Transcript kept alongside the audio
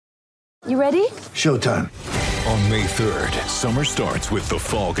You ready? Showtime. On May 3rd, summer starts with The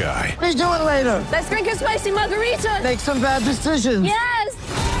Fall Guy. Let's do it later. Let's drink a spicy margarita. Make some bad decisions.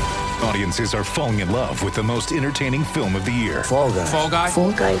 Yes! Audiences are falling in love with the most entertaining film of the year. Fall Guy. Fall Guy?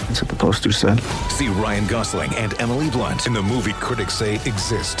 Fall Guy. That's what the poster said. See Ryan Gosling and Emily Blunt in the movie critics say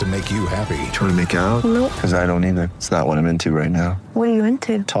exists to make you happy. Trying to make it out? Nope. Because I don't either. It's not what I'm into right now. What are you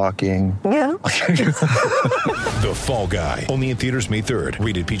into? Talking. Yeah. The Fall Guy. Only in theaters May 3rd.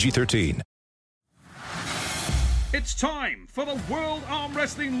 Rated PG-13. It's time for the World Arm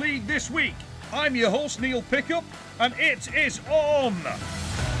Wrestling League this week. I'm your host, Neil Pickup, and it is on.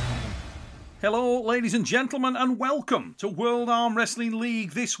 Hello, ladies and gentlemen, and welcome to World Arm Wrestling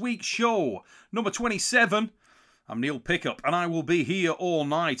League this week's show, number 27. I'm Neil Pickup, and I will be here all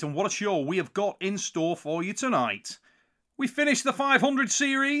night. And what a show we have got in store for you tonight. We finish the 500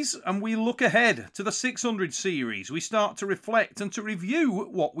 series, and we look ahead to the 600 series. We start to reflect and to review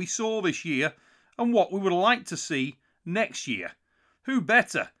what we saw this year and what we would like to see next year. Who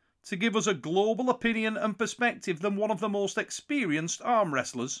better to give us a global opinion and perspective than one of the most experienced arm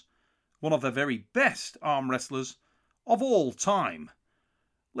wrestlers, one of the very best arm wrestlers of all time.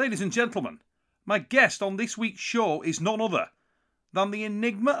 Ladies and gentlemen, my guest on this week's show is none other than the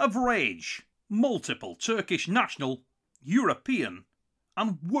Enigma of Rage, multiple Turkish national, European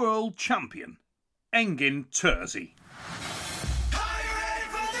and world champion, Engin Terzi.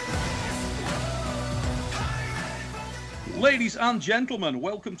 Ladies and gentlemen,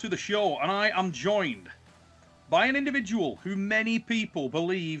 welcome to the show, and I am joined by an individual who many people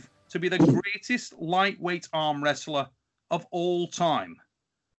believe to be the greatest lightweight arm wrestler of all time.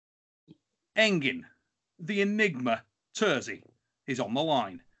 Engin, the Enigma Terzi, is on the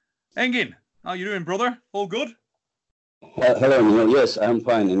line. Engin, how you doing, brother? All good? Hello, Neil. Yes, I'm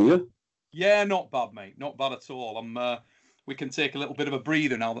fine. And you? Yeah, not bad, mate. Not bad at all. We can take a little bit of a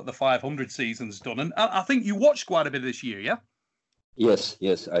breather now that the 500 season's done. And I think you watched quite a bit this year, yeah? Yes,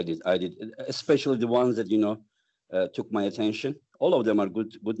 I did. Especially the ones that, took my attention. All of them are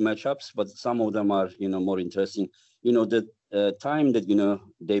good matchups, but some of them are, more interesting. The time that,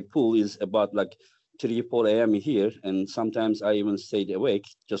 they pull is about like 3, 4 a.m. here. And sometimes I even stayed awake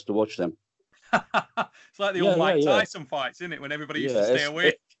just to watch them. It's like the old Mike Tyson fights, isn't it? When everybody used to stay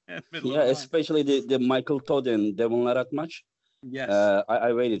awake. Yeah, especially the Michael Todd and Devon Larratt match. Yes.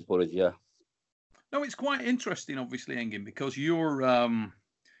 I waited for it, yeah. No, it's quite interesting, obviously, Engin, because you're, for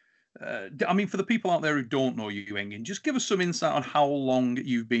the people out there who don't know you, Engin, just give us some insight on how long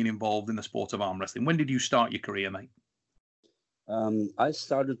you've been involved in the sport of arm wrestling. When did you start your career, mate? I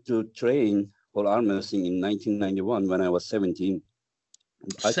started to train for arm wrestling in 1991 when I was 17.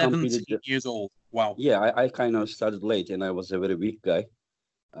 17 years old. Wow. Yeah, I kind of started late, and I was a very weak guy.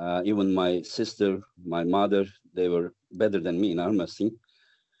 Even my sister, my mother, they were better than me in arm wrestling.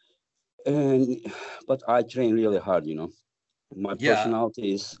 But I train really hard, My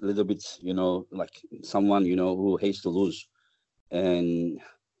personality is a little bit, like someone, who hates to lose. And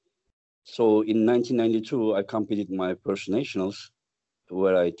so in 1992, I competed my first nationals,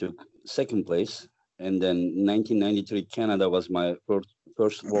 where I took second place. And then 1993, Canada was my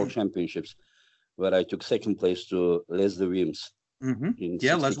first world championships, where I took second place to Leslie Williams. Mm-hmm.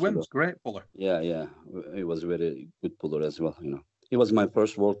 Yeah, Les Williams, great puller. Yeah. He was a very good puller as well, It was my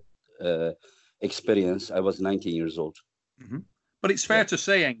first world experience. I was 19 years old. Mm-hmm. But it's fair to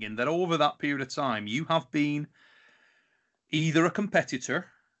say, Engin, that over that period of time, you have been either a competitor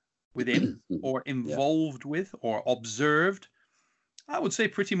within or involved with or observed, I would say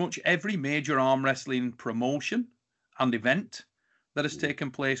pretty much every major arm wrestling promotion and event that has taken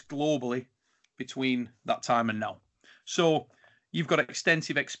place globally between that time and now. So you've got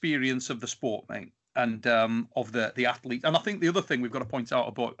extensive experience of the sport, mate, and of the athlete. And I think the other thing we've got to point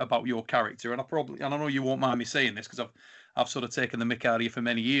out about your character, and I know you won't mind me saying this because I've sort of taken the mick out of you for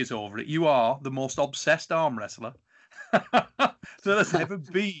many years over it. You are the most obsessed arm wrestler that has ever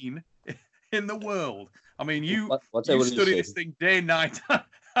been in the world. I mean, you study this thing day and night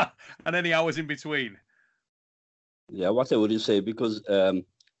and any hours in between. Yeah, whatever you say, because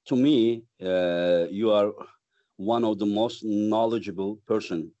to me, you are one of the most knowledgeable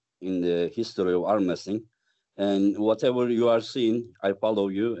person in the history of arm wrestling. And whatever you are seeing, I follow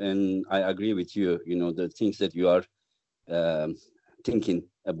you and I agree with you, the things that you are thinking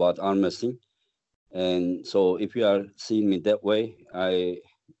about arm wrestling. And so if you are seeing me that way, I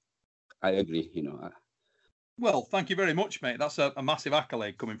agree, Well, thank you very much, mate. That's a massive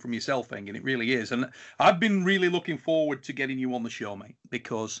accolade coming from yourself, Engin. It really is. And I've been really looking forward to getting you on the show, mate,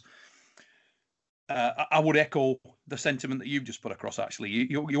 because I would echo the sentiment that you've just put across, actually.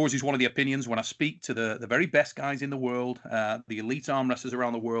 Yours is one of the opinions. When I speak to the very best guys in the world, the elite arm wrestlers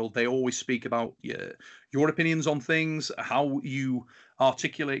around the world, they always speak about your opinions on things, how you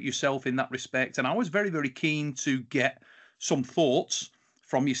articulate yourself in that respect. And I was very, very keen to get some thoughts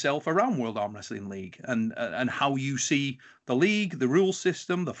from yourself around World Arm Wrestling League and how you see the league, the rule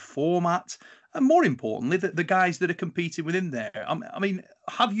system, the format, and more importantly, the guys that are competing within there. I mean,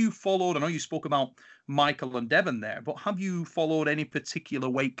 have you followed, I know you spoke about Michael and Devon there, but have you followed any particular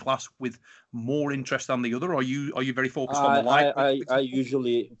weight class with more interest than the other? Or are you very focused on the lightweight? I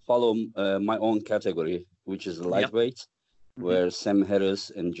usually follow my own category, which is lightweight, where Sam Harris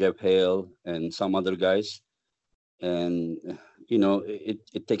and Jeff Hale and some other guys. And,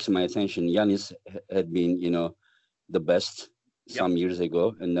 it takes my attention. Yanis had been, the best some years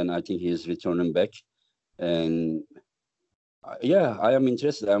ago, and then I think he's returning back. And I am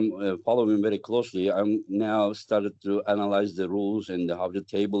interested. I'm following very closely. I'm now started to analyze the rules and how the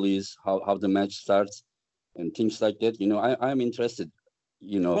table is, how the match starts, and things like that. I'm interested.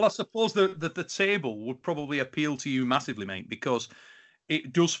 Well, I suppose the table would probably appeal to you massively, mate, because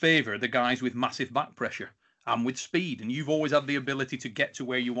it does favour the guys with massive back pressure and with speed, and you've always had the ability to get to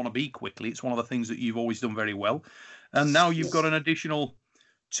where you want to be quickly. It's one of the things that you've always done very well. And now you've got an additional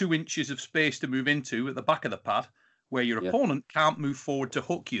 2 inches of space to move into at the back of the pad where your opponent can't move forward to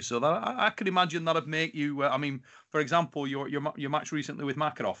hook you. So that I can imagine that'd make you, for example, your match recently with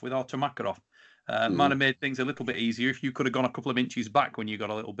Makarov, with Artur Makarov, might have made things a little bit easier if you could have gone a couple of inches back when you got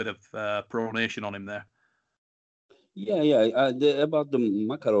a little bit of pronation on him there. About the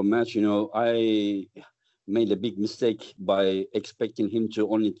Makarov match, I made a big mistake by expecting him to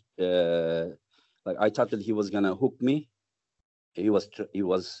only I thought that he was gonna hook me. He was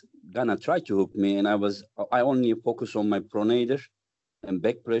gonna try to hook me, and I only focused on my pronator and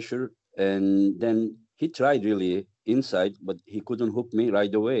back pressure, and then he tried really inside, but he couldn't hook me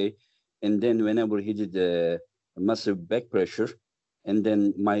right away. And then whenever he did a massive back pressure, and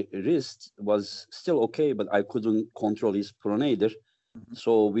then my wrist was still okay, but I couldn't control his pronator.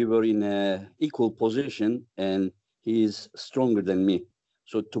 So we were in a equal position, and he is stronger than me.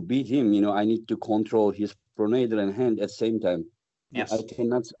 So to beat him, I need to control his pronator and hand at the same time. Yes.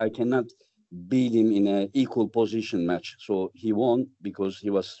 I cannot beat him in an equal position match. So he won because he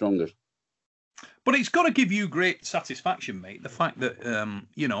was stronger. But it's got to give you great satisfaction, mate. The fact that,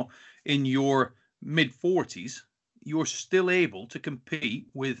 in your mid-40s, you're still able to compete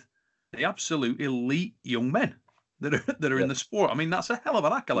with the absolute elite young men that are in the sport. I mean, that's a hell of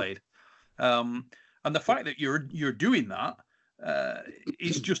an accolade. And the fact that you're doing that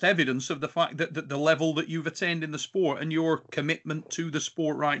is just evidence of the fact that the level that you've attained in the sport and your commitment to the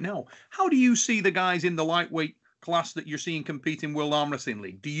sport right now. How do you see the guys in the lightweight class that you're seeing compete in World Arm Wrestling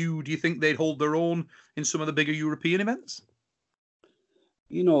League? Do you think they'd hold their own in some of the bigger European events?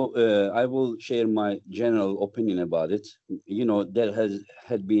 I will share my general opinion about it. There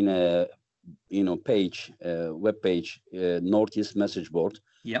had been a page, web page, Northeast Message Board.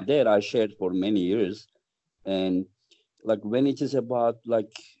 Yeah. There I shared for many years, and when it is about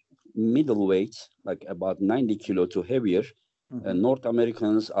middleweight, about 90 kilo to heavier, North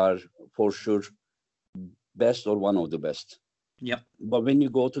Americans are for sure best or one of the best. Yeah. But when you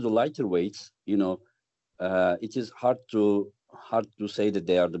go to the lighter weights, it is hard to say that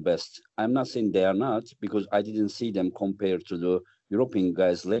they are the best. I'm not saying they are not, because I didn't see them compared to the European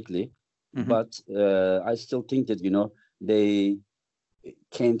guys lately. But I still think that they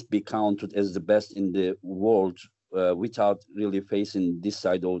can't be counted as the best in the world without really facing this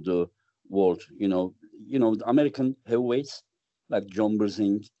side of the world. The American heavyweights like John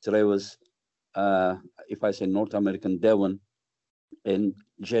Berzing, Travis, if I say North American, Devon, and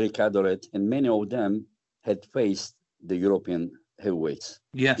Jerry Cadoret, and many of them had faced the European heavyweights.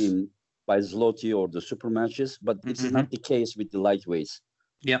 Yes. By Zloty or the super matches, but it's not the case with the lightweights.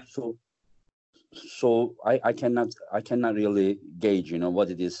 Yeah. So I cannot really gauge, what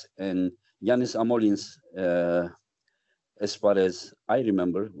it is. And Yanis Amolin's, as far as I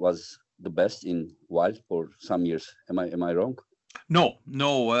remember, was the best in wild for some years. Am I wrong? No.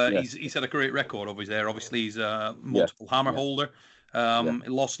 He's had a great record over there. Obviously, he's a multiple hammer holder.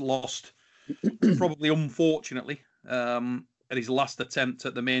 Lost probably unfortunately at his last attempt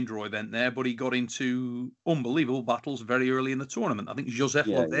at the main draw event there, but he got into unbelievable battles very early in the tournament. I think Joseph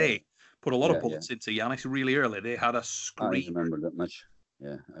Levay put a lot of bullets into Yanis really early. They had a scream. I remember that match.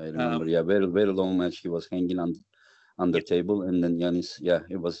 Yeah, I remember. Very, very long match. He was hanging on the table, and then Yanis,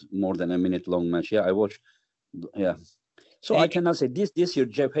 it was more than a minute long match. Yeah, I watched. Yeah. So I cannot say this year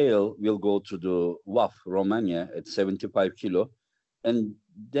Jeff Hale will go to the WAF Romania at 75 kilo. And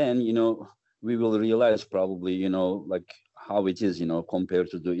then, we will realize probably, like how it is, compared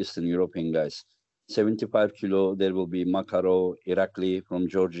to the Eastern European guys. 75 kilo, there will be Makarov, Irakli from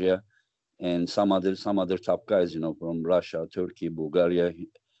Georgia, and some other top guys, from Russia, Turkey, Bulgaria,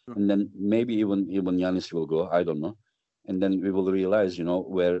 and then maybe even Yanis will go. I don't know, and then we will realize,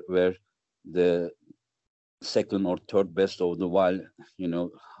 where the second or third best of the while,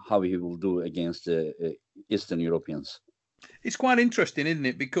 how he will do against the Eastern Europeans. It's quite interesting, isn't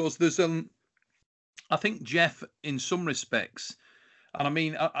it? Because there's I think Jeff, in some respects, and I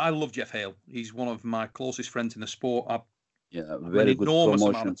mean, I love Jeff Hale. He's one of my closest friends in the sport. Very good enormous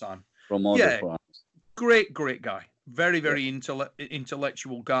promotion. Amount of time. Promoter for us. Great guy. Very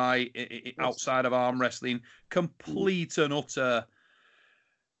intellectual guy outside of arm wrestling. Complete and utter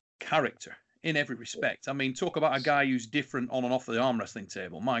character in every respect. I mean, talk about a guy who's different on and off the arm wrestling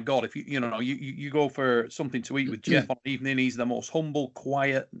table. My God, if you go for something to eat with Jeff on an evening, he's the most humble,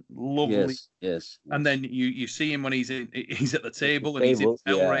 quiet, lovely. Yes. And then you see him when he's at the table and he's in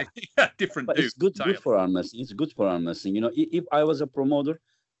Elray. Different but dude. It's good for arm wrestling. It's good for arm wrestling. If I was a promoter,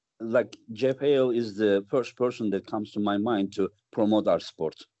 like Jeff Hale is the first person that comes to my mind to promote our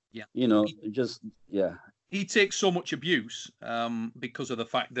sport. Yeah. He takes so much abuse because of the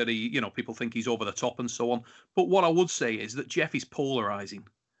fact that people think he's over the top and so on. But what I would say is that Jeff is polarizing.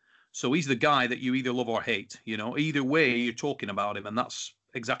 So he's the guy that you either love or hate. Either way, you're talking about him, and that's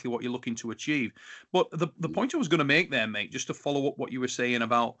exactly what you're looking to achieve. But the point I was going to make there, mate, just to follow up what you were saying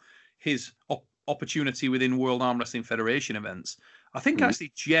about his opportunity within World Arm Wrestling Federation events, I think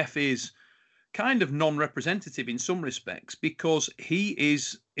actually Jeff is kind of non-representative in some respects because he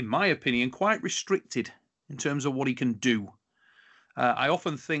is, in my opinion, quite restricted in terms of what he can do. I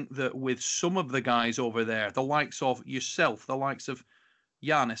often think that with some of the guys over there, the likes of yourself, the likes of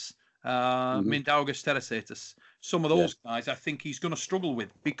Yanis, Mindaugas Teresatis, some of those guys, I think he's going to struggle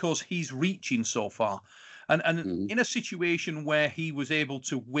with because he's reaching so far. And in a situation where he was able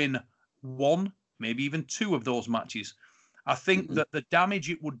to win one, maybe even two of those matches, I think that the damage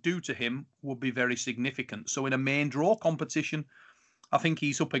it would do to him would be very significant. So in a main draw competition, I think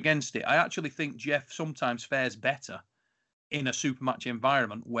he's up against it. I actually think Jeff sometimes fares better in a super match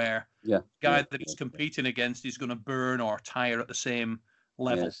environment where the guy that he's competing against is going to burn or tire at the same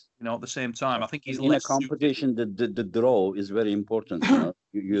level, at the same time. I think he's in a competition. The draw is very important.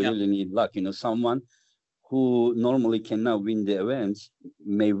 You really need luck. Someone who normally cannot win the event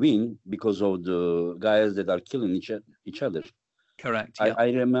may win because of the guys that are killing each other. Correct. I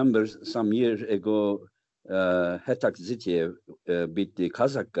remember some years ago, Hetak Zitiev beat the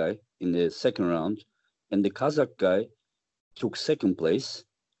Kazakh guy in the second round, and the Kazakh guy took second place,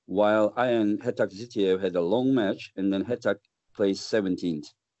 while I and Hetak Zitiev had a long match, and then Hetak placed 17th.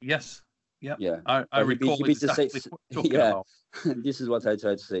 Yes. Yeah. I But recall exactly what you're talking about. This is what I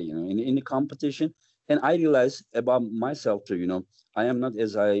try to say. In the competition, and I realize about myself too. I am not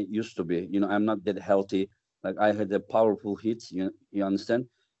as I used to be. I'm not that healthy. Like I had a powerful hit. You understand?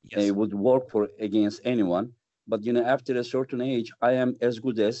 Yes. It would work for against anyone. But after a certain age, I am as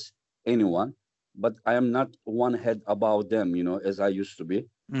good as anyone. But I am not one head above them. As I used to be.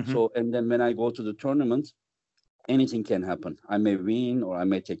 So, and then when I go to the tournament, anything can happen. I may win or I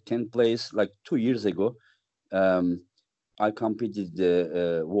may take 10th place. Like 2 years ago, I competed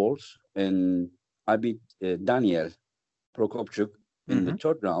the Worlds and I beat Daniel Prokopchuk in the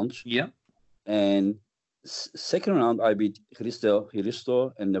third round. Yeah. And second round, I beat Hristo.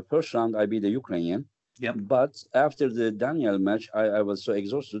 And the first round, I beat the Ukrainian. Yep. But after the Daniel match, I was so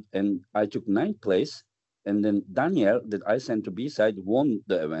exhausted and I took 9th place. And then Daniel, that I sent to B-side, won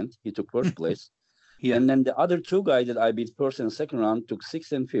the event. He took first place. Yeah. And then the other two guys that I beat first and second round took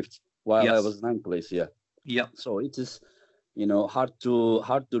 6th and 5th, while I was 9th place. Yeah. So it is, hard to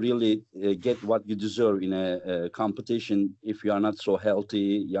really get what you deserve in a competition if you are not so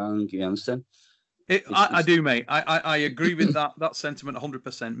healthy, young. You understand? I do, mate. I agree with that sentiment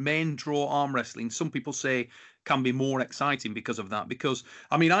 100%. Main draw arm wrestling, some people say, can be more exciting because of that. Because,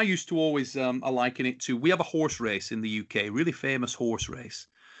 I mean, I used to always liken it to, we have a horse race in the UK, really famous horse race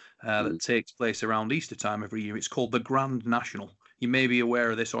that takes place around Easter time every year. It's called the Grand National. You may be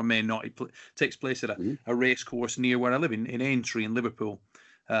aware of this or may not. It takes place at a race course near where I live, in Aintree in Liverpool,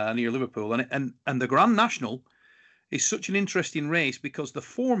 near Liverpool. And the Grand National is such an interesting race because the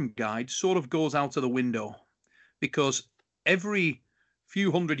form guide sort of goes out of the window, because every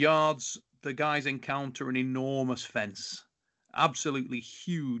few hundred yards, the guys encounter an enormous fence, absolutely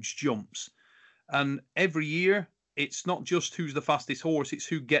huge jumps. And every year, it's not just who's the fastest horse, it's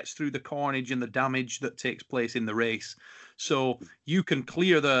who gets through the carnage and the damage that takes place in the race. So you can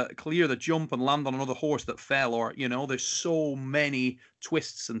clear the jump and land on another horse that fell, or there's so many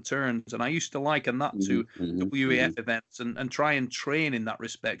twists and turns. And I used to liken that to WEF events and try and train in that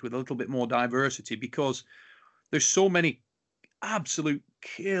respect with a little bit more diversity, because there's so many absolute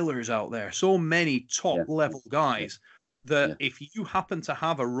killers out there, so many top level guys that if you happen to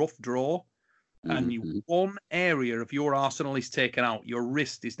have a rough draw and one area of your arsenal is taken out, your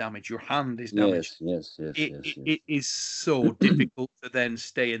wrist is damaged, your hand is damaged. It is so difficult to then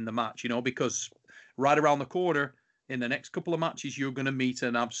stay in the match, because right around the corner in the next couple of matches, you're going to meet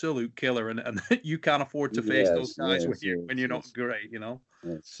an absolute killer, and you can't afford to face those guys when you're not great,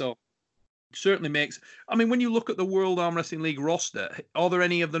 So certainly makes. I mean, when you look at the World Arm Wrestling League roster, are there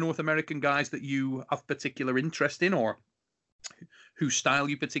any of the North American guys that you have particular interest in, or whose style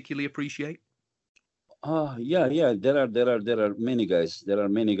you particularly appreciate? Yeah. There are many guys. There are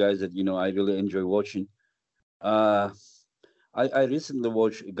many guys that I really enjoy watching. I recently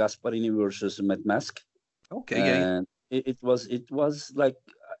watched Gasparini versus Matt Mask. Okay, and it was like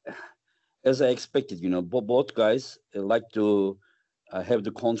as I expected. Both guys like to have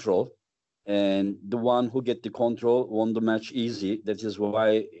the control, and the one who get the control won the match easy. That is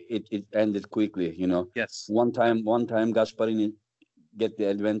why it ended quickly. Yes. One time Gasparini get the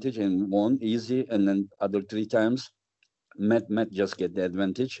advantage and won easy, and then other 3 times Matt just get the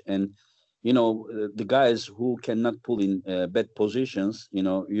advantage. And the guys who cannot pull in bad positions,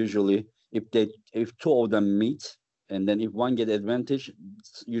 usually if 2 of them meet, and then if one get advantage,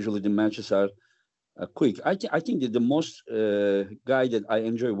 usually the matches are quick. I think that the most guy that I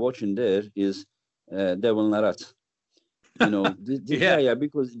enjoy watching there is Devon Larratt.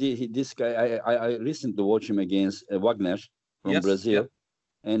 Because this guy, I recently watched him against Wagner from Brazil,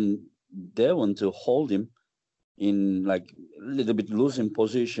 and they want to hold him in like a little bit losing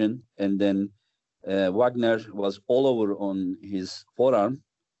position, and then Wagner was all over on his forearm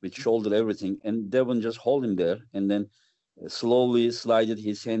with shoulder, everything, and Devon just hold him there, and then slowly slided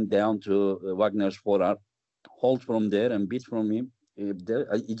his hand down to Wagner's forearm, hold from there and beat from him.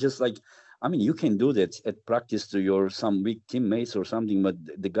 It just like, I mean, you can do that at practice to some weak teammates or something, but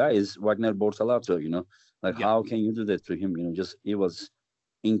the guy is Wagner Bortolato, how can you do that to him? It was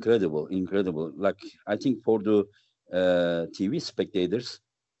incredible. Like, I think for the TV spectators,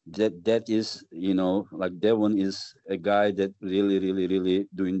 that is, like Devon is a guy that really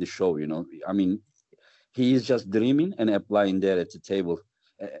doing the show. I mean, he is just dreaming and applying there at the table,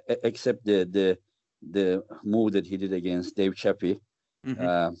 except the move that he did against Dave Chappie.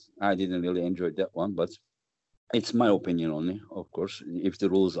 I didn't really enjoy that one, but it's my opinion only. Of course, if the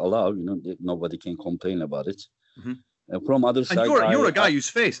rules allow, nobody can complain about it. From other side, you're a guy who's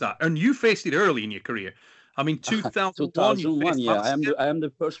faced that, and you faced it early in your career. I mean, 2001. Yeah, I am the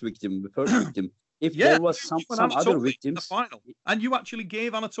first victim. If there was some other victims, the final, and you actually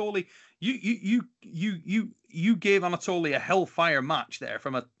gave Anatoly, you gave Anatoly a hellfire match there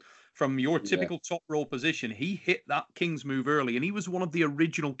from your typical top roll position. He hit that King's move early, and he was one of the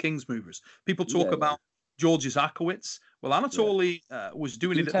original King's movers. People talk about George Zakowicz. Well, Anatoly was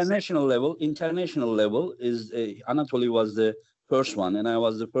doing it at international level. International level is Anatoly was the first one, and I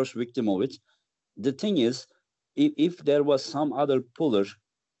was the first victim of it. The thing is, if there was some other puller,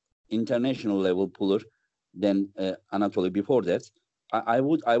 international level puller, than Anatoly before that, I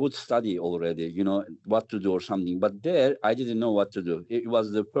would study already, what to do or something. But there, I didn't know what to do. It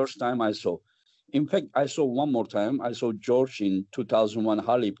was the first time I saw. In fact, I saw one more time. I saw George in 2001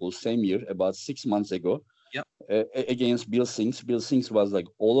 Hartlepool, same year, about 6 months ago, against Bill Sings. Bill Sings was like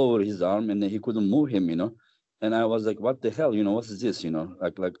all over his arm, and he couldn't move him, And I was like, what the hell, what is this,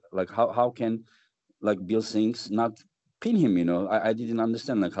 Like how can like Bill Sings not pin him, I didn't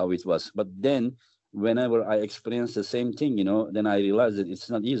understand like how it was. But then whenever I experienced the same thing, then I realized that it's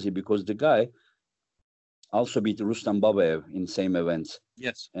not easy, because the guy also beat Rustam Babaev in same event.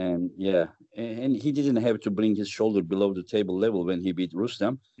 Yes. And and he didn't have to bring his shoulder below the table level when he beat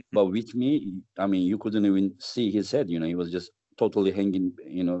Rustam. But with me, I mean, you couldn't even see his head, he was just totally hanging,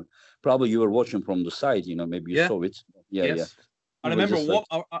 Probably you were watching from the side, maybe you saw it. Yeah. I remember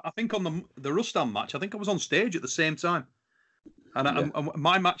I think on the Rustam match, I think I was on stage at the same time. And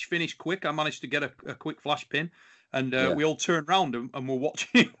my match finished quick. I managed to get a quick flash pin, and we all turned around and we're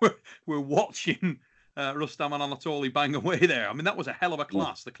watching. we're watching Rustam and Anatoly bang away there. I mean, that was a hell of a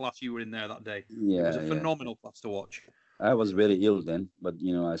class. The class you were in there that day. It was a phenomenal class to watch. I was very ill then, but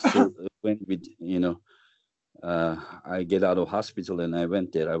I still went with I get out of hospital and I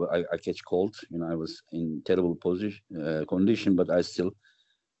went there. I catch cold. I was in terrible condition, but I still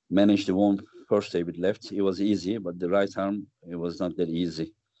managed to win first day with left. It was easy, but the right arm, it was not that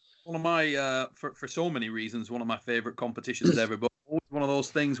easy. one of my for so many reasons, one of my favorite competitions ever. But always one of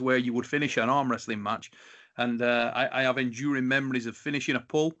those things where you would finish an arm wrestling match, and I have enduring memories of finishing a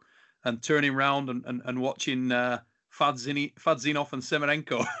pull and turning around and watching Fadzinov and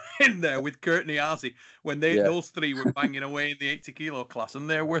Semerenko in there with Kurt Niazi when those three were banging away in the 80 kilo class, and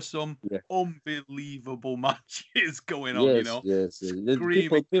there were some unbelievable matches going on. Yes.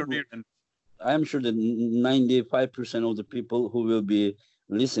 Screaming career. I'm sure that 95% of the people who will be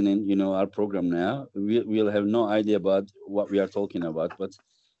listening, our program now, will have no idea about what we are talking about. But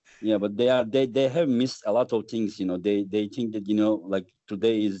but they have missed a lot of things. They think that like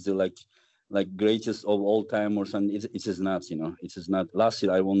today is the like greatest of all time or something. It is not. It is not. Last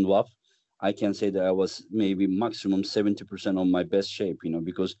year I won WAF. I can say that I was maybe maximum 70% on my best shape.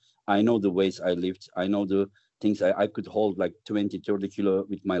 Because I know the weights I lift. I know the things I could hold like 20, 30 kilo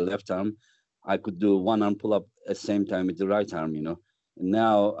with my left arm. I could do one arm pull up at the same time with the right arm. And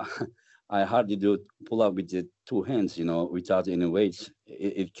now I hardly do pull up with the two hands. Without any weights.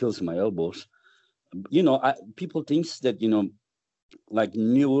 It kills my elbows. People think that like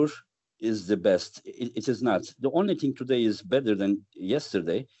newer is the best. It is not. The only thing today is better than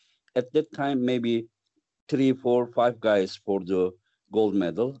yesterday. At that time, maybe 3, 4, 5 guys for the gold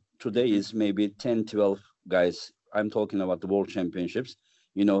medal. Today is maybe 10, 12 guys. I'm talking about the world championships.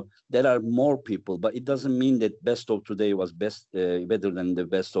 There are more people, but it doesn't mean that best of today was better than the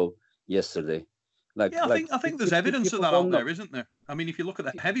best of yesterday. I think there's evidence of that out there, isn't there? I mean, if you look at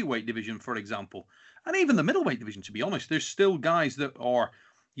the heavyweight division, for example, and even the middleweight division, to be honest, there's still guys that are,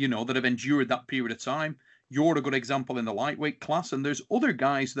 that have endured that period of time. You're a good example in the lightweight class, and there's other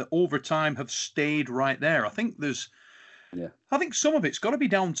guys that over time have stayed right there. I think some of it's got to be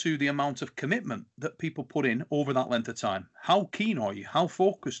down to the amount of commitment that people put in over that length of time. How keen are you? How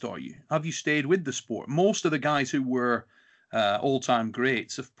focused are you? Have you stayed with the sport? Most of the guys who were all-time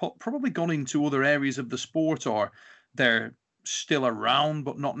greats have probably gone into other areas of the sport, or they're still around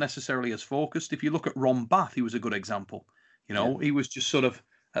but not necessarily as focused. If you look at Ron Bath, he was a good example. He was just sort of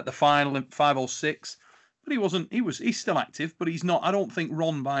at the final in 506, but he's still active, but he's not. I don't think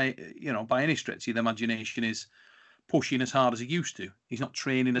Ron by any stretch of the imagination is pushing as hard as he used to. He's not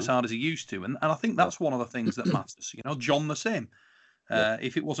training as hard as he used to, and I think that's one of the things that matters. John the same.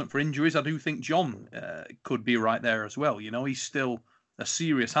 If it wasn't for injuries, I do think John could be right there as well. He's still a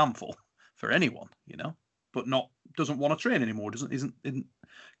serious handful for anyone, but doesn't want to train anymore. Isn't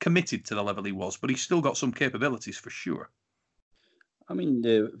committed to the level he was, but he's still got some capabilities for sure. I mean,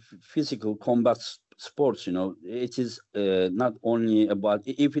 the physical combat sports, it is not only about.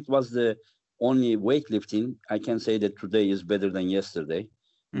 If it was the only weightlifting, I can say that today is better than yesterday.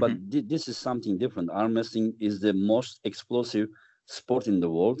 But this is something different. Arm wrestling is the most explosive sport in the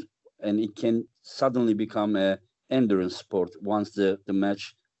world, and it can suddenly become an endurance sport once the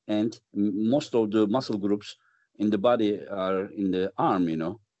match ends. Most of the muscle groups in the body are in the arm,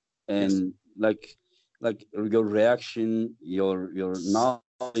 and like your reaction, your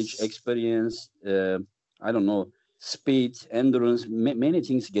knowledge, experience, I don't know, speed, endurance, many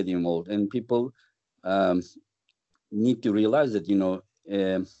things get involved, and people need to realize that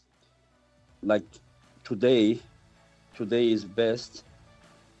like today is best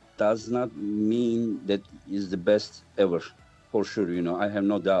does not mean that is the best ever, for sure. I have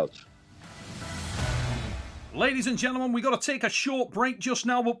no doubt. Ladies and gentlemen, we got to take a short break just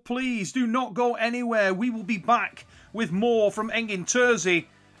now, but please do not go anywhere. We will be back with more from Engin Terzi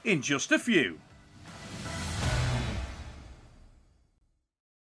in just a few.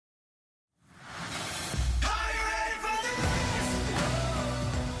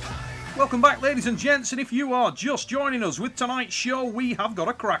 Welcome back, ladies and gents, and if you are just joining us with tonight's show, we have got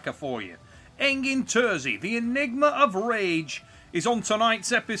a cracker for you. Engin Terzi, the Enigma of Rage, is on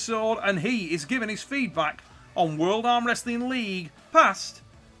tonight's episode, and he is giving his feedback on World Arm Wrestling League, past,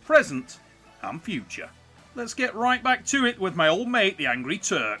 present, and future. Let's get right back to it with my old mate, the Angry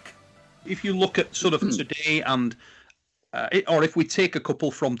Turk. If you look at sort of today and, or if we take a couple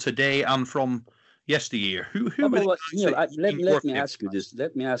from today and from yesteryear, let me ask you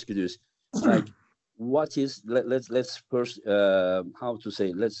this. Like, what is? Let's first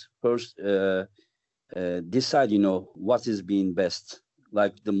Let's first decide. What is being best,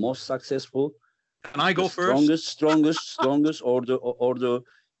 like the most successful. Can I go first? Strongest, or the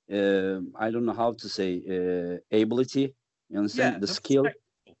I don't know how to say ability. You understand the skill?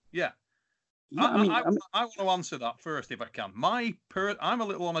 Yeah. I want to answer that first if I can. I'm a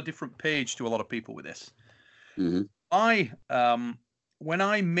little on a different page to a lot of people with this. Mm-hmm. When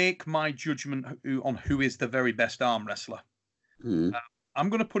I make my judgment on who is the very best arm wrestler, I'm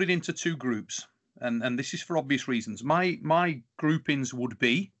going to put it into two groups, and this is for obvious reasons. My groupings would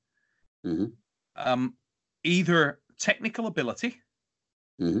be either technical ability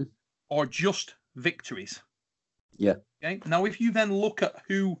Mm-hmm. or just victories. Yeah. Okay. Now, if you then look at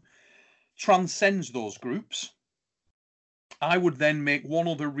who transcends those groups, I would then make one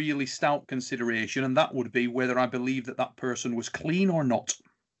other really stout consideration, and that would be whether I believe that that person was clean or not.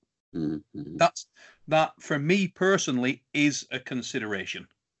 Mm-hmm. That for me personally is a consideration.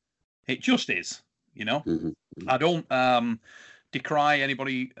 It just is, you know. Mm-hmm. I don't decry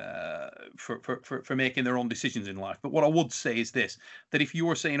anybody for making their own decisions in life. But what I would say is this, that if you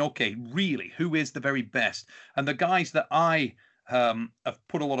were saying, okay, really, who is the very best? And the guys that I have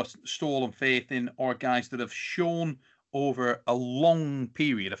put a lot of stolen faith in are guys that have shown over a long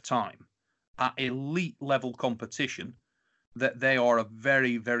period of time at elite level competition that they are a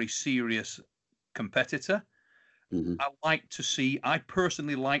very, very serious competitor. Mm-hmm. I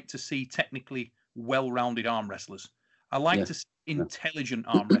personally like to see technically well-rounded arm wrestlers. I like to see intelligent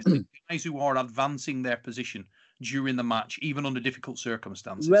arm wrestling, guys who are advancing their position during the match, even under difficult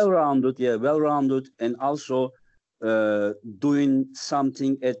circumstances. Well-rounded, and also doing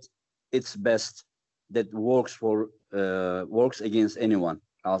something at its best that works against anyone.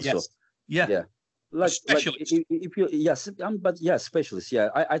 Also, yes. Yeah. Like specialist. If you specialist. Yeah,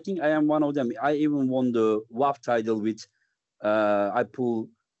 I think I am one of them. I even won the WAF title with I pulled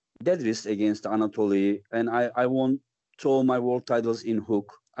dead wrist against Anatoly, and I won 2 of my world titles in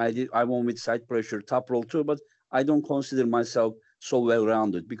hook. I won with side pressure, top roll too, but I don't consider myself so well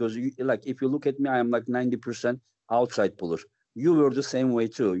rounded because if you look at me, I am like 90% outside puller. You were the same way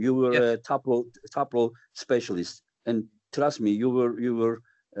too. You were a top roll specialist, and trust me, you were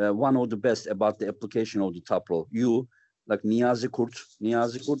one of the best about the application of the top roll. You, like Niyazi Kurt,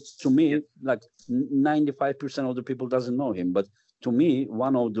 to me, like 95% of the people doesn't know him, but to me,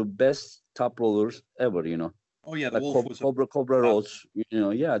 one of the best top rollers ever, you know. Oh yeah, the like Wolf was Cobra Rhodes, you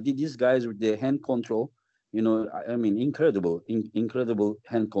know. Yeah, these guys with the hand control, you know. I mean, incredible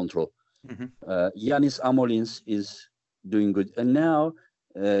hand control. Yanis Amolins is doing good, and now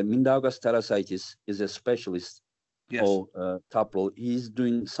Mindaugas Tarasaitis is a specialist. Of top roll. He's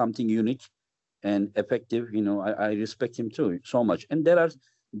doing something unique and effective. You know, I respect him too so much. And there are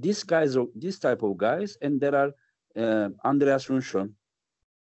these type of guys, and there are Andreas Runstrom.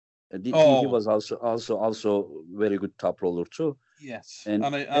 He was also very good top roller too. Yes, and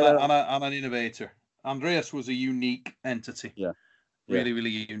an innovator. Andreas was a unique entity. Yeah, really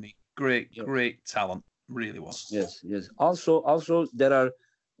unique. Great talent. Really was. Yes. Also, there are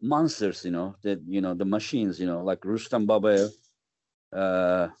monsters, you know, the machines, you know, like Rustam Babayev,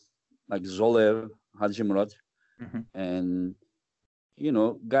 like Zolev, Hadjimurat, and you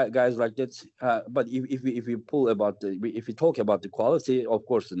know, guys like that. But if we talk about the quality, of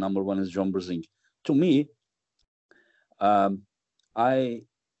course, the number one is John Brzenk. To me, I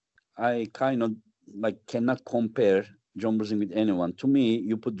kind of like cannot compare John Brzenk with anyone. To me,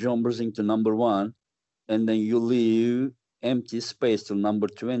 you put John Brzenk to number one, and then you leave empty space to number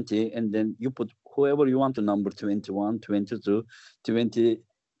 20, and then you put whoever you want to number 21, 22,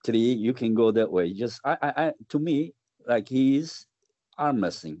 23. You can go that way. Just I to me, like, he is arm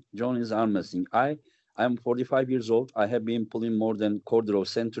wrestling. John is arm wrestling. I'm 45 years old. I have been pulling more than quarter of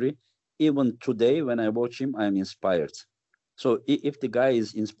century. Even today, when I watch him, I'm inspired. So if the guy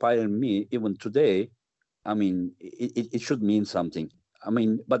is inspiring me, even today, I mean, it should mean something. I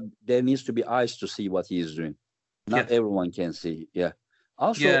mean, but there needs to be eyes to see what he is doing. Not everyone can see. Yeah.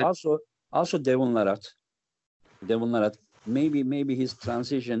 Also, Devon Larratt. Maybe his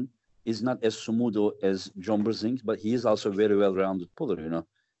transition is not as smooth as John Brzenk, but he is also a very well-rounded puller. You know.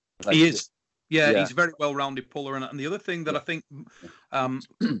 Like, he is. Yeah, he's a very well-rounded puller. And the other thing that I think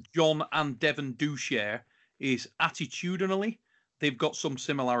John and Devon do share is attitudinally, they've got some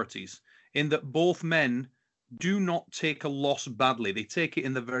similarities in that both men do not take a loss badly. They take it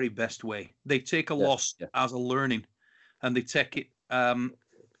in the very best way. They take a loss as a learning, and they take it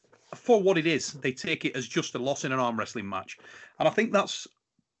for what it is. They take it as just a loss in an arm wrestling match. And I think that's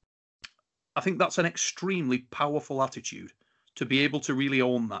an extremely powerful attitude to be able to really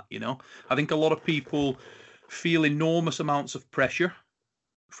own that, you know. I think a lot of people feel enormous amounts of pressure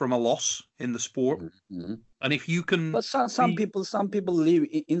from a loss in the sport. And if you can... But some people live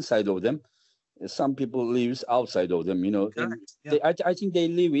inside of them. Some people live outside of them, you know. I think they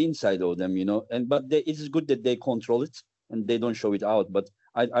live inside of them, you know. But it's good that they control it and they don't show it out. But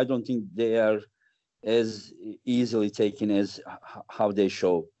I don't think they are as easily taken as how they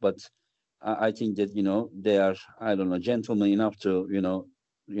show. But I think that, you know, they are, I don't know, gentlemen enough to, you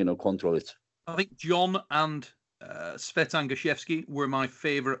know, control it. I think John and Svetan Gashevsky were my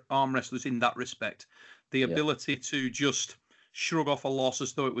favorite arm wrestlers in that respect. The ability to just shrug off a loss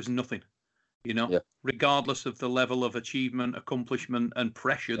as though it was nothing. You know, Yeah. regardless of the level of achievement, accomplishment, and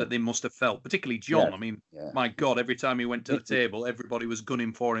pressure that they must have felt, particularly John. Yeah. I mean, Yeah. my God, every time he went to the table, everybody was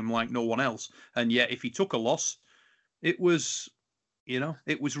gunning for him like no one else. And yet, if he took a loss, it was,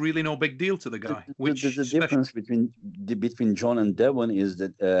 it was really no big deal to the guy. The difference between John and Devon is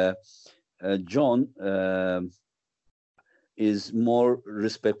that John is more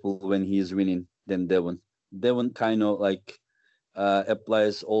respectful when he is winning than Devon. Devon kind of like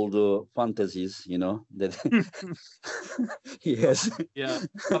applies all the fantasies, that he has. Yeah,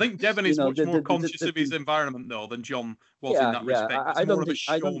 I think Devon is much more conscious of his environment though than John was in that respect. He's more of a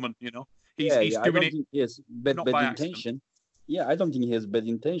showman, He's doing it. Think he has bad by intention. Yeah, I don't think he has bad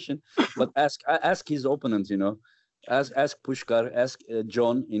intention. But ask his opponent, ask Pushkar, ask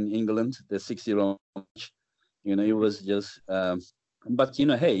John in England, the 6-year-old. It was just. But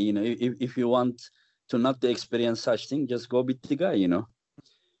hey, if you want to not to experience such thing, just go beat the guy.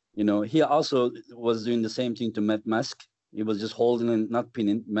 He also was doing the same thing to Matt Mask. He was just holding and not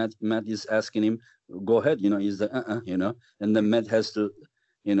pinning. Matt is asking him, go ahead. He's the and then Matt has to,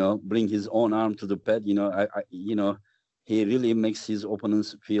 bring his own arm to the pad. He really makes his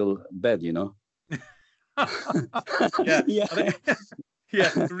opponents feel bad. Yeah, Yeah.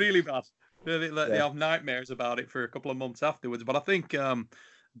 yeah, really bad. They have nightmares about it for a couple of months afterwards. But I think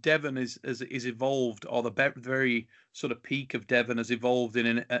Devon is evolved, or the very sort of peak of Devon has evolved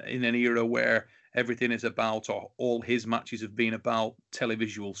in an era where everything is about, or all his matches have been about,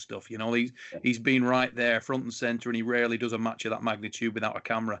 televisual stuff. He's been right there, front and center, and he rarely does a match of that magnitude without a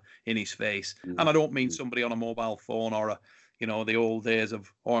camera in his face. And I don't mean somebody on a mobile phone or the old days of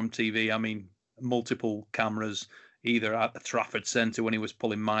ORM-TV. I mean multiple cameras, either at the Trafford Centre when he was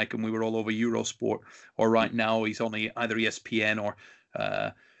pulling Mike and we were all over Eurosport, or right now he's on either ESPN or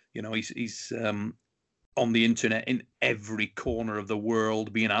he's on the internet in every corner of the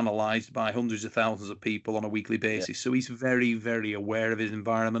world, being analysed by hundreds of thousands of people on a weekly basis. Yeah. So he's very, very aware of his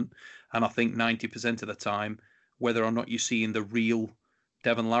environment. And I think 90% of the time, whether or not you're seeing the real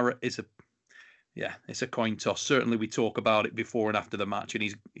Devon Larratt it's a coin toss. Certainly we talk about it before and after the match,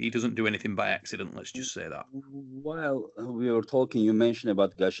 and he doesn't do anything by accident. Let's just say that. While we were talking, you mentioned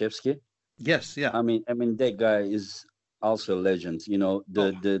about Gashevsky. Yes, yeah. I mean that guy is also a legend.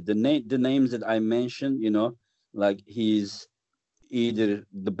 The names that I mentioned, like he's either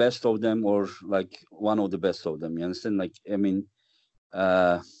the best of them or like one of the best of them. You understand? Like, I mean,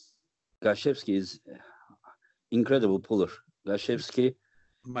 Gashevsky is incredible puller. Gashevsky,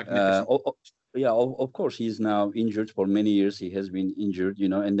 magnificent. Of course, he's now injured for many years. He has been injured,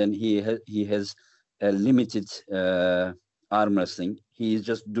 and then he has a limited arm wrestling. He is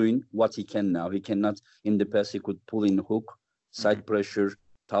just doing what he can now. He cannot. In the past, he could pull in hook, side pressure,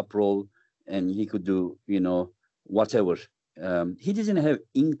 top roll, and he could do, whatever. He didn't have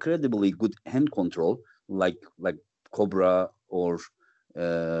incredibly good hand control like Cobra or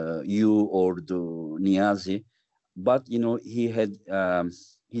you or the Niazi, but he had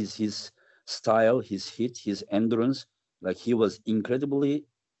his style, his hit, his endurance. Like, he was incredibly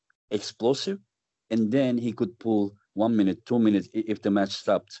explosive, and then he could pull 1 minute, 2 minutes if the match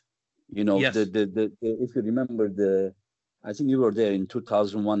stopped. Yes. The if you remember I think you were there in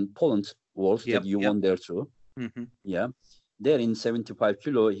 2001 Poland Worlds that you won there too. Mm-hmm. Yeah, there in 75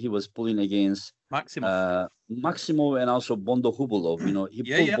 kilo he was pulling against Maximov and also Bondo Hubulov. He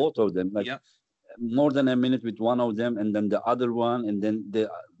pulled both of them more than a minute with one of them, and then the other one, and then the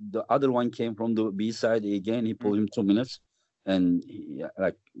other one came from the B side again. He pulled him 2 minutes, and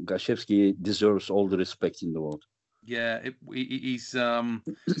Gashevsky deserves all the respect in the world. Yeah, he's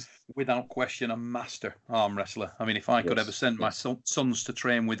without question a master arm wrestler. I mean, if I could ever send my sons to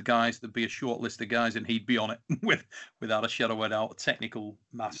train with guys, there'd be a short list of guys, and he'd be on it without a shadow of a doubt. A technical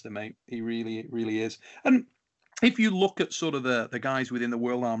master, mate. He really is. And if you look at sort of the guys within the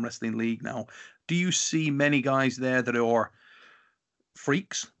World Arm Wrestling League now, do you see many guys there that are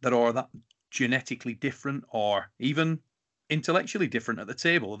freaks, that are that genetically different or even intellectually different at the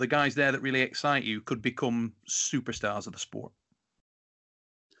table? Are the guys there that really excite you, could become superstars of the sport?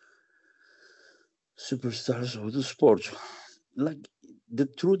 Superstars of the sport. Like, the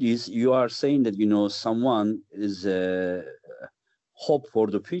truth is, you are saying that, someone is hope for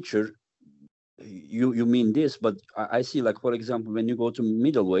the future. You mean this, but I see, like, for example, when you go to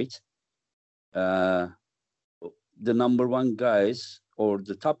middleweight, the number one guys or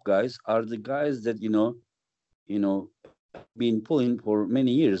the top guys are the guys that been pulling for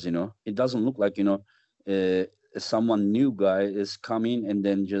many years. It doesn't look like someone new guy is coming and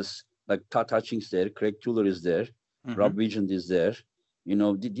then just like Hutchings there, Craig Tuller is there, Rob Vigent is there.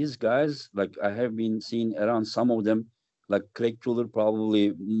 These guys, like, I have been seeing around some of them, like Craig Tuller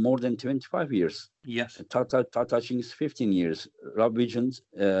probably more than 25 years. Yes. Touching is 15 years. Rob Wiggins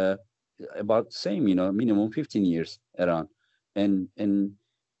about same, minimum 15 years around. And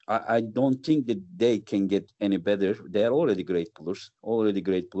I don't think that they can get any better. They are already great pullers.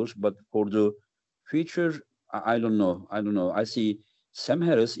 But for the future, I don't know. I see Sam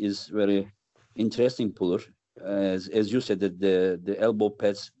Harris is very interesting puller. As you said, that the elbow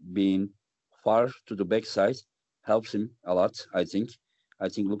pads being far to the backside helps him a lot. I think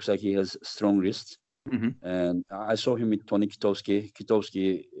looks like he has strong wrists. And I saw him with Tony Kitowski.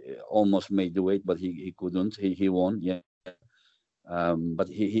 Kitowski almost made the weight, but he couldn't. He won. Yeah. But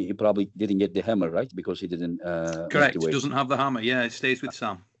he probably didn't get the hammer, right? Because he didn't. Correct. He doesn't have the hammer. Yeah, it stays with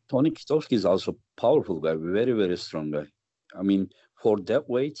Sam. Tony Kitowski is also powerful guy, very, very strong guy. I mean, for that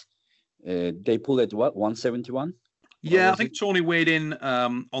weight, they pull at what, 171? Yeah, I think Tony weighed in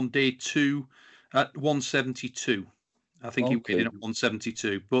on day 2 at 172. I think he weighed in at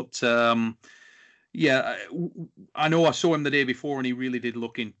 172. But yeah, I know I saw him the day before, and he really did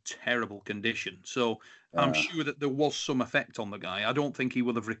look in terrible condition. So I'm sure that there was some effect on the guy. I don't think he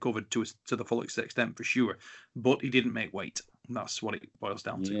will have recovered to the fullest extent for sure, but he didn't make weight. That's what it boils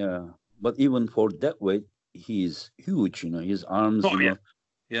down to. Yeah, but even for that weight, he's huge. His arms.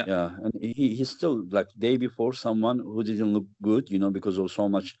 Yeah, and he's still like day before someone who didn't look good. Because of so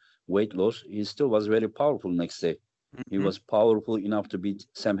much weight loss, he still was very powerful next day. He was powerful enough to beat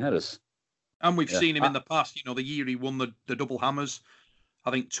Sam Harris. And we've seen him in the past. The year he won the double hammers,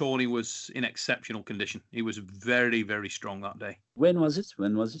 I think Tony was in exceptional condition. He was very, very strong that day. When was it? I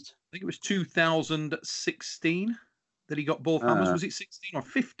think it was 2016 that he got both hammers. Was it 16 or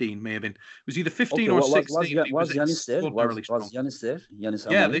 15? May have been. It was either 15 or 16. Was Giannis there? Was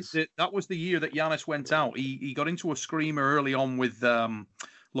Giannis there? That was the year that Giannis went out. He got into a screamer early on with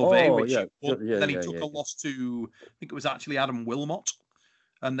Love, then he took a loss to, I think it was actually Adam Wilmot,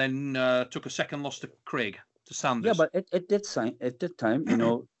 and then took a second loss to Craig, to Sanders. Yeah, but at that time,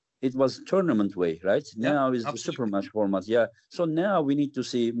 it was tournament way, right? Now is the super match format. Yeah. So now we need to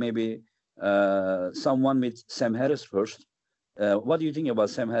see maybe someone with Sam Harris first. What do you think about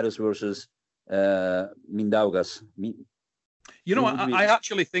Sam Harris versus Mindaugas? I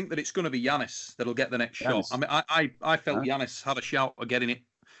actually think that it's going to be Giannis that'll get the next shot. I mean, I felt Giannis had a shout of getting it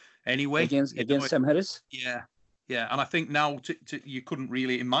anyway against Sam Harris. Yeah, and I think now you couldn't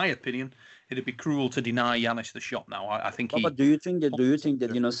really, in my opinion, it'd be cruel to deny Giannis the shot now. I think. But do you think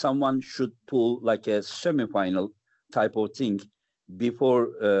that someone should pull like a semi-final type of thing before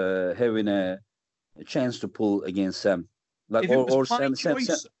having a chance to pull against Sam? Like, if it was my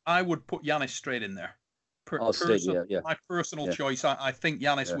choice, I would put Giannis straight in there. My personal choice. I think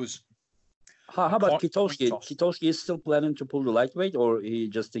Giannis was. How about Kitowski? Kitowski is still planning to pull the lightweight, or he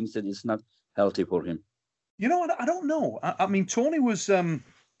just thinks that it's not healthy for him? I don't know. I mean, Tony was in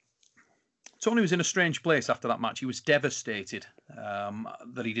a strange place after that match. He was devastated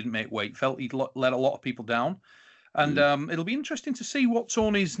that he didn't make weight. Felt he'd let a lot of people down, and it'll be interesting to see what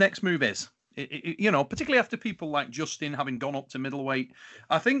Tony's next move is. Particularly after people like Justin having gone up to middleweight.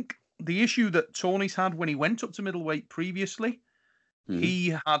 I think the issue that Tony's had when he went up to middleweight previously,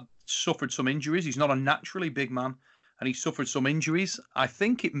 he had suffered some injuries. He's not a naturally big man, and he suffered some injuries. I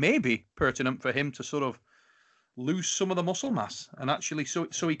think it may be pertinent for him to sort of lose some of the muscle mass and actually so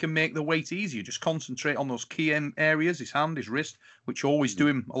he can make the weight easier. Just concentrate on those key areas, his hand, his wrist, which always do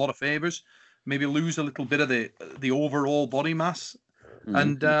him a lot of favors. Maybe lose a little bit of the overall body mass.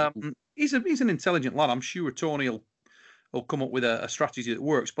 And he's an intelligent lad. I'm sure Tony will come up with a strategy that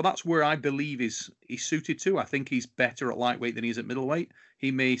works. But that's where I believe he's suited to. I think he's better at lightweight than he is at middleweight.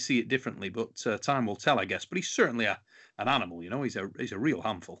 He may see it differently, but time will tell, I guess. But he's certainly an animal. He's a real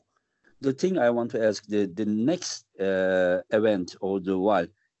handful. The thing I want to ask, the next event or the while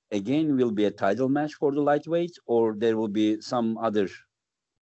again will be a title match for the lightweight, or there will be some other.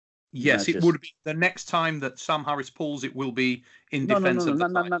 Yes, matches? It would be the next time that Sam Harris pulls. It will be in defense of the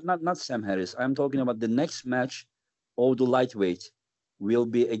not Sam Harris. I'm talking about the next match of the lightweight will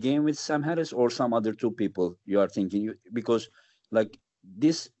be again with Sam Harris or some other two people. You are thinking because like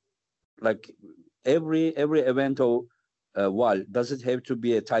this, like every event of. While does it have to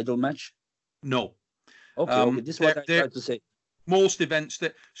be a title match? No. Okay. This is what I tried to say. Most events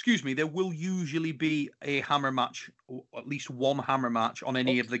there will usually be a hammer match, or at least one hammer match on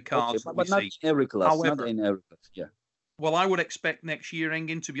any of the cards. But not in every class. However, not in every class. Yeah. Well, I would expect next year,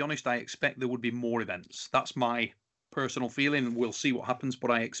 Engin, to be honest, I expect there would be more events. That's my personal feeling. We'll see what happens,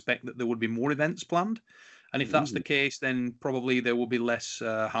 but I expect that there would be more events planned. And if that's the case, then probably there will be less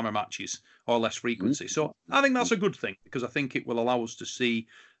hammer matches or less frequency. So I think that's a good thing because I think it will allow us to see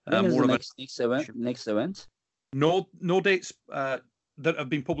more of next event. No dates that have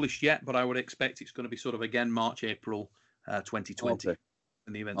been published yet, but I would expect it's going to be sort of again March, April 2020, Okay.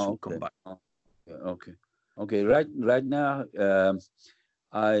 and the events will come back. Okay. Right now,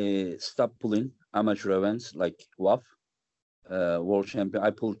 I stopped pulling amateur events like WAF, World Champion. I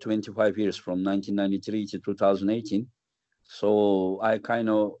pulled 25 years from 1993 to 2018. So I kind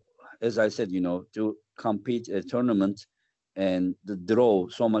of, as I said, to compete a tournament and the draw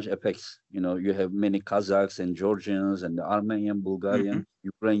so much affects, you have many Kazakhs and Georgians and the Armenian, Bulgarian,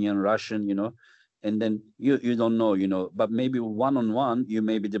 Ukrainian, Russian, and then you don't know, but maybe one-on-one, you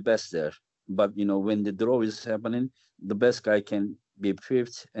may be the best there. But, when the draw is happening, the best guy can be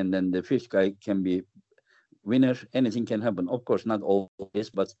fifth, and then the fifth guy can be winner. Anything can happen. Of course, not always,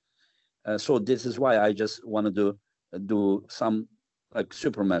 but so this is why I just want to do some like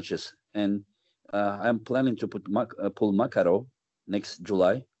super matches. And I'm planning to pull Makarov next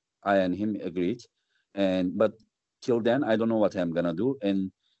July. I and him agreed. But till then, I don't know what I'm going to do.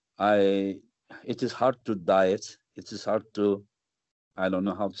 And it is hard to diet. It is hard to, I don't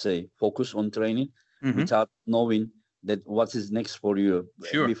know how to say, focus on training without knowing that what is next for you.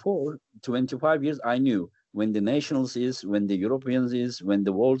 Sure. Before 25 years, I knew when the nationals is, when the Europeans is, when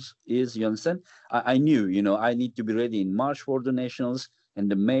the worlds is, you understand? I knew, I need to be ready in March for the nationals, and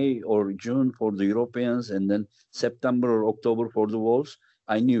the May or June for the Europeans, and then September or October for the worlds.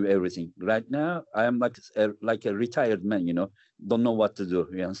 I knew everything. Right now, I am like a retired man, don't know what to do.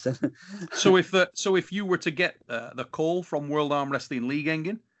 You understand? So if you were to get the call from World Arm Wrestling League,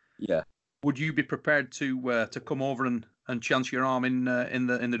 Engin, yeah, would you be prepared to come over and chance your arm in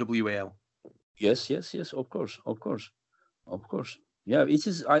the WAL? Yes, of course. Yeah, it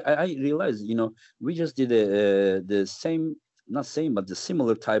is. I realize, we just did the same, not same, but the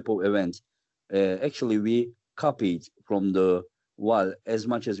similar type of event. Actually, we copied from the WAL as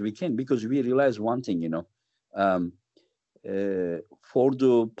much as we can, because we realize one thing, for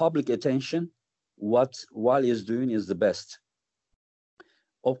the public attention, what WAL is doing is the best.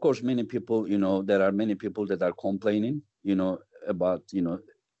 Of course, many people, there are many people that are complaining, about,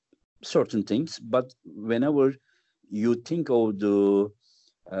 certain things. But whenever you think of the,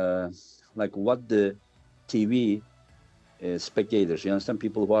 like what the TV spectators, you understand,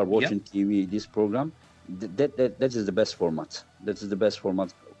 people who are watching TV, this program, that is the best format. That is the best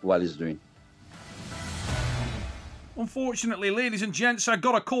format WAL is doing. Unfortunately, ladies and gents, I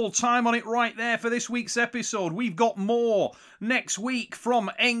got to call time on it right there for this week's episode. We've got more next week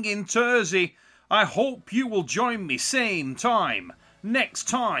from Engin Terzi. I hope you will join me same time next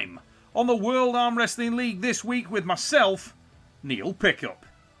time on the World Arm Wrestling League this week with myself, Neil Pickup.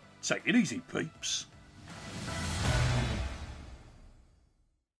 Take it easy, peeps.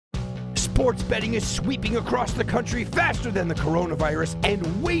 Sports betting is sweeping across the country faster than the coronavirus,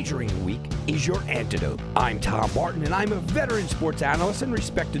 and Wagering Week is your antidote. I'm Tom Barton, and I'm a veteran sports analyst and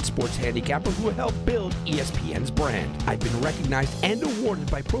respected sports handicapper who helped build ESPN's brand. I've been recognized and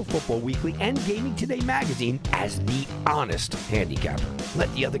awarded by Pro Football Weekly and Gaming Today magazine as the honest handicapper.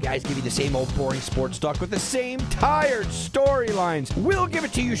 Let the other guys give you the same old boring sports talk with the same tired storylines. We'll give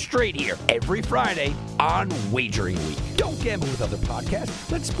it to you straight here every Friday on Wagering Week. Don't gamble with other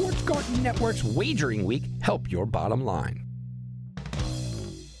podcasts. Let Sports Garden Network's Wagering Week help your bottom line.